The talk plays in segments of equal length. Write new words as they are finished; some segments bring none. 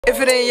If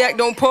it ain't yak,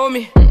 don't pull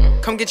me.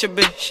 Come get your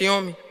bitch, she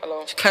on me.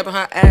 She clapping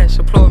her ass,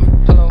 applaud me.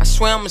 I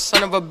swear I'm a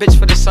son of a bitch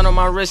for the sun on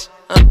my wrist.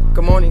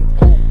 Good morning.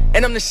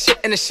 And I'm the shit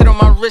and the shit on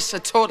my wrist. I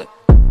told her,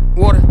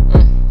 water.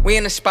 We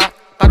in the spot,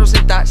 bottles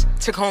and dots.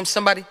 Took home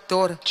somebody's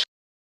daughter.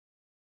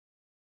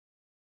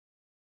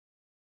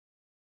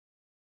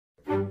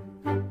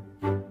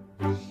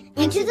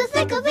 Into the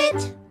thick of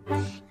it.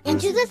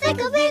 Into the thick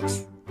of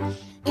it.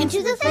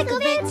 Into the thick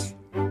of it.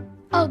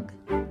 Ugh.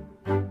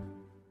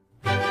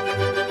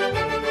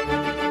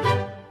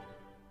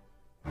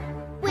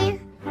 We're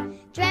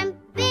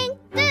tramping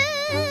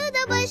through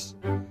the bush.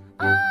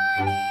 On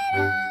and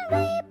on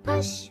we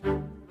push.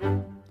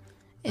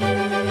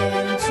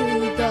 Into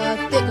the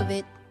thick of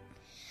it.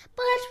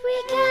 But we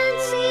can't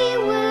see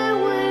where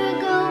we're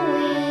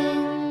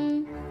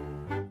going.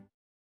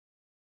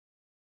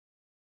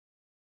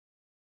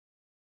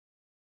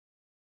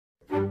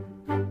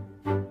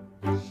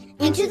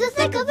 Into the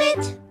thick of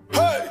it.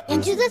 Hey!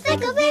 Into the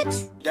thick of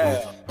it.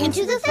 Yeah.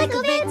 Into the thick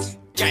of it.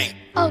 Gang.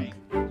 Ugh.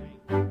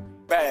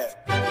 Bad.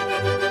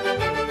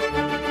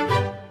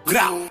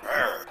 Growl.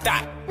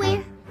 That.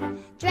 We're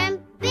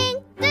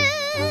tramping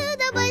through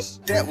the bush.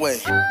 That way.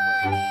 On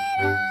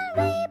and on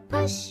we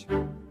push.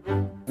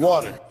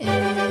 Water.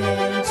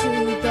 Into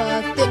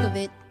the thick of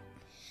it.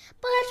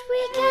 But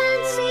we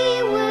can't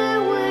see where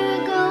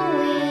we're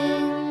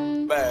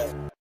going. Bad.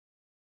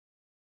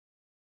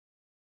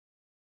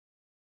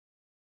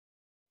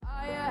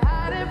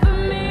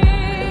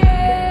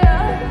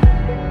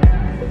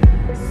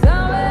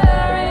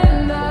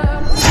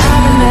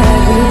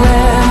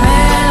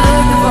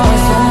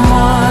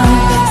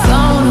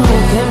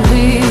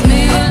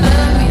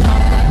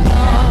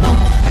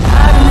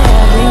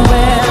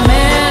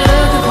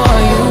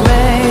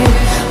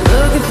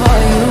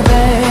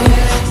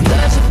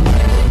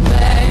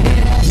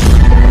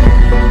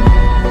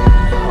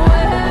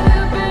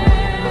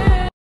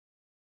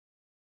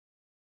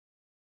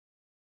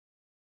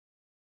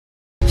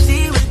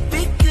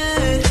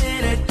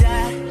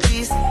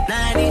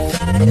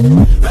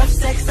 Rough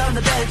sex on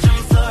the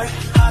bedroom floor.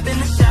 Hop in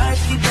the shower,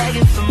 she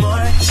begging for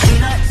more. Do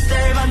not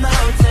disturb on the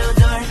hotel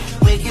door.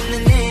 Waking the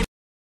name.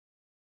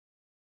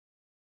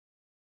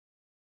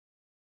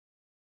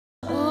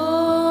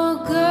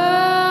 Oh,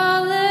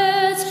 girl,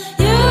 it's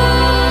you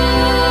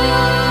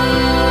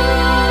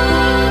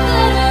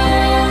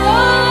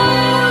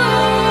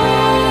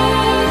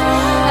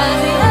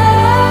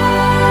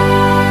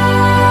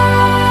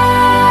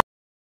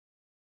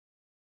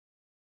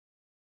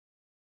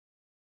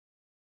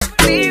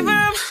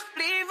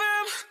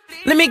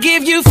Let me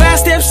give you 5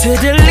 steps to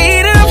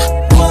delete him.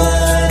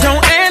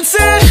 Don't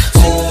answer,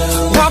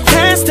 walk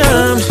past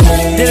him.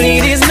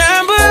 Delete his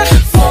number,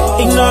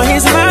 ignore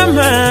his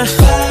mama.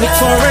 Look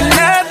for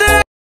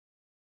another.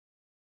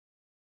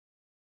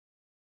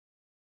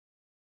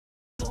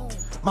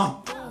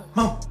 Mom!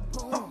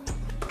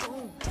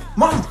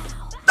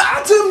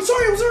 Ah, Tim, I'm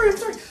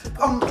sorry.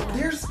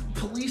 There's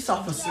police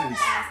officers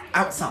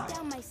outside.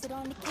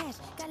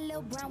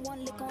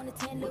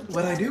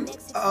 What'd I do?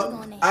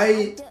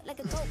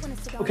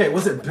 Okay,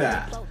 was it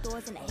bad?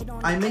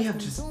 I may have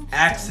just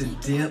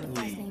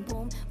accidentally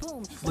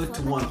flicked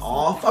one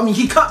off. I mean,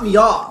 he cut me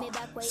off,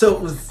 so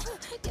it was.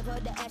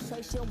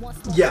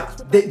 Yeah,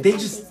 they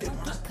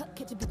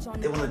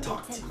want to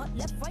talk to you.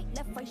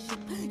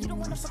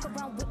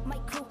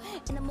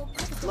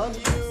 Love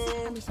you.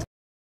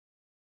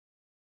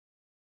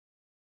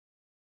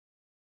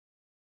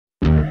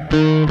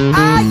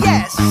 Ah,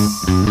 yes.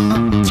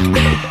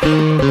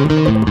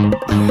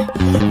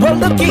 Well,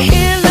 looky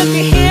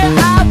here,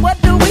 ah,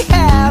 what do we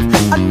have?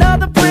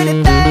 Another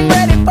pretty thing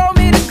ready for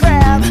me to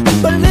grab.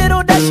 But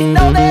little does she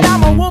know that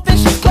I'm a wolf in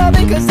sheep's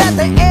clothing. Cause at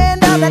the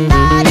end of the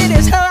night, it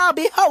is her I'll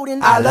be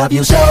holding. I love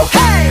you so,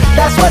 hey,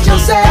 that's what you'll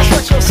say.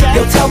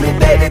 You'll tell me,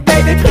 baby,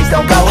 please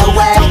don't go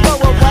away.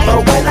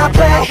 But when I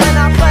play,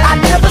 I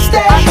never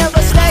stay.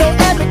 So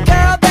every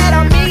girl that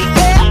I meet,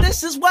 yeah,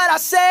 this is what I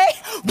say.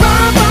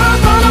 Run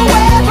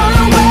away,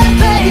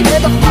 baby,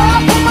 before I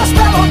put my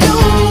spell on you.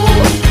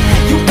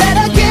 You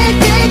better get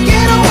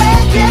away,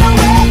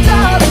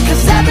 darling,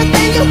 cause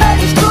everything you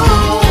heard is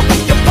true.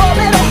 Your poor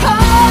little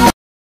heart.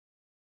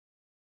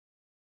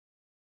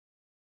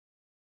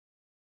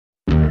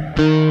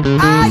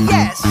 Ah,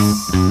 yes.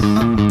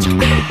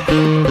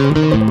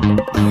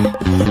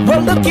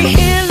 Well, looky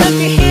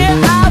here,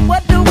 ah,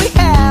 what do we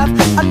have?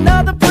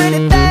 Another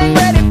pretty thing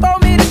ready for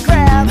me to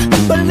grab.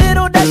 But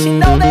little does she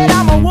know that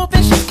I'm a wolf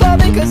in sheep's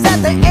clothing. Cause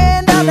at the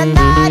end of the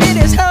night, it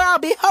is her I'll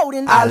be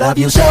holding. I love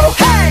you so,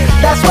 hey,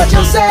 that's what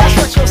you'll say.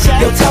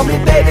 You'll tell me,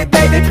 baby,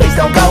 please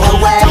don't go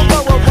away.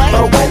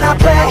 But when I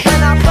play,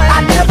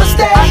 I never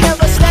stay.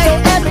 So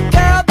every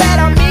girl that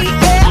I meet,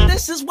 yeah,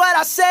 this is what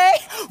I say.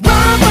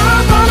 Run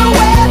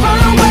away,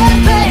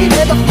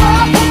 baby, before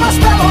I put my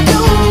spell on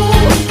you.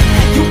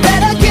 You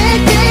better get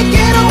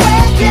away,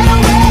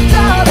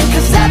 darling,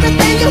 cause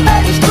everything you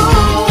heard is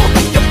true.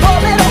 Your poor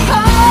little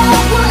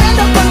heart will end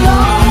up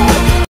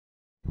alone.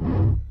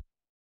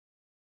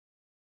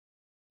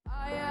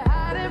 Are you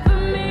hiding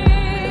from me?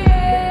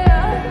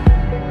 Yeah.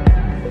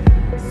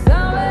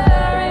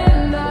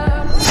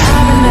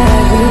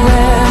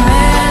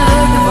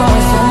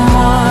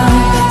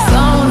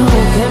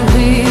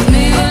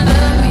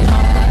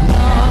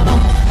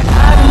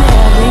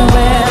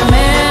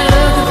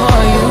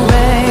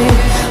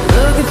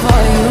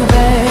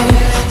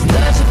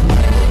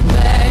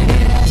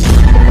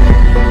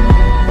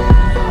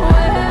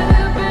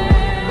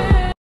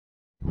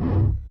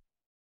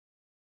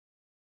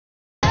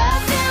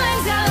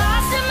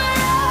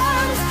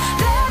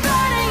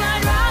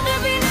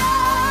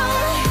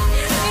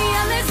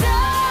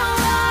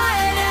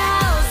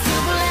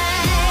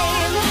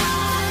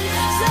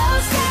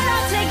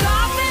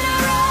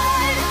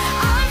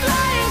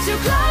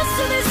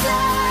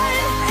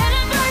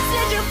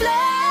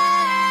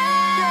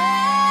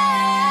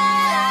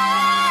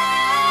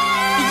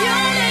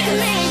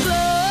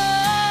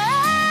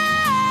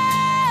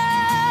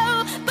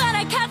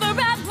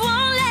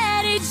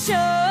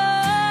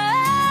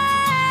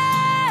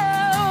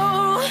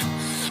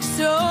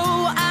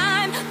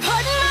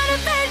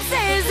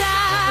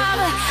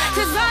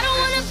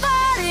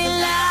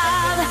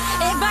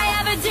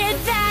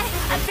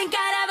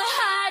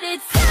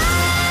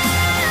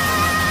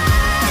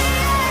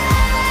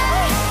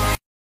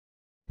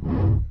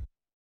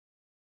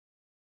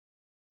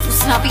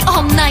 Sloppy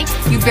all night,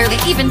 you barely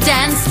even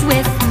danced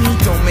with me.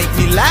 Don't make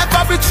me laugh,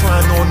 I've been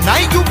trying all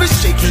night. You've been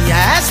shaking your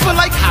ass for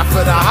like half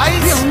of the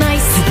heights. Real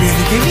nice. You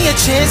barely gave me a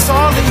chance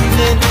all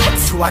evening.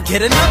 Do I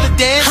get another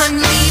dance? I'm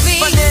leaving.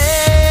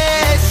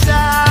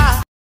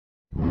 Vanessa.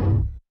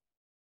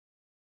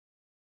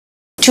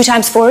 2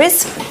 times 4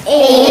 is?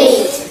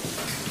 8.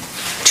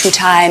 2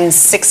 times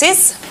 6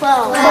 is?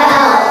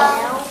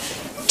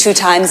 12. 2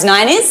 times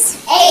 9 is?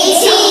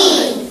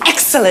 18.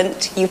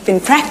 Excellent. You've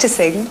been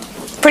practicing.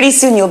 Pretty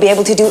soon you'll be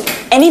able to do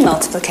any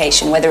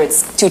multiplication, whether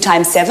it's 2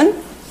 times 7?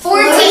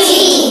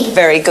 14.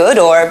 Very good.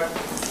 Or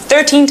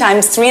 13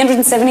 times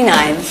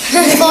 379.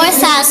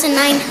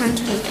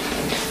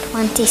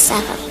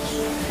 4,927.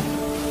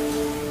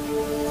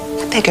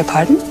 I beg your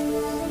pardon?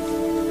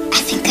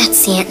 I think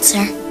that's the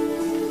answer.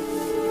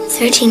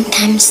 13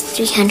 times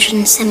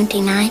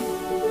 379.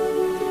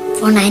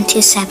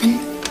 4927.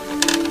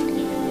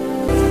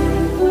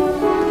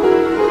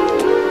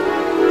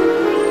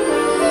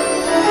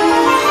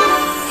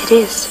 It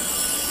is.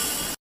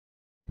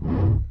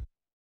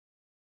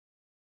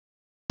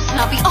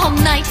 Sloppy all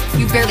night,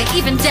 you barely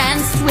even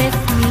danced with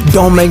me.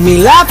 Don't make me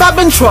laugh, I've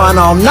been trying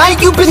all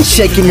night. You've been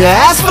shaking your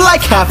ass for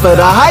like half of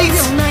the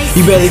heights.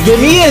 You better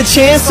give me a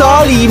chance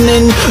all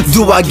evening.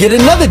 Do I get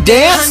another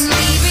dance?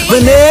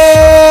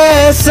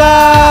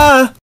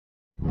 Vanessa.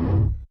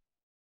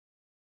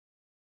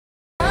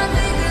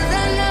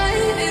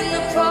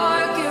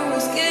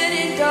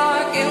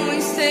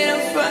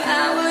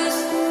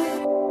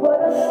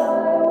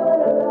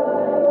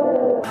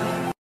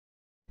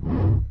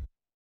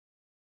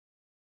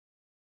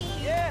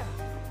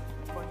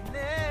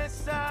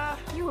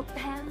 You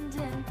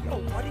abandoned me. Yo,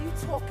 what are you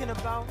talking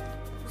about?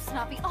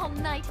 Sloppy all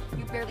night,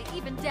 you barely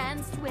even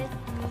danced with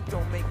me.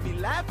 Don't make me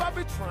laugh, I've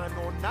been trying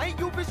all night.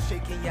 You've been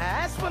shaking your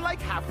ass for like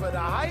half of the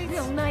heights.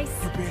 Real nice.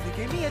 You barely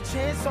gave me a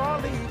chance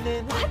all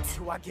evening. What?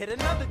 Do I get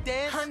another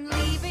dance? I'm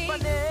leaving.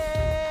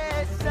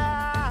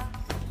 Vanessa,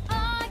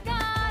 I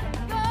gotta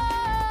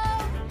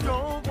go.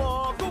 don't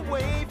walk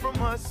away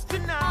from us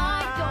tonight.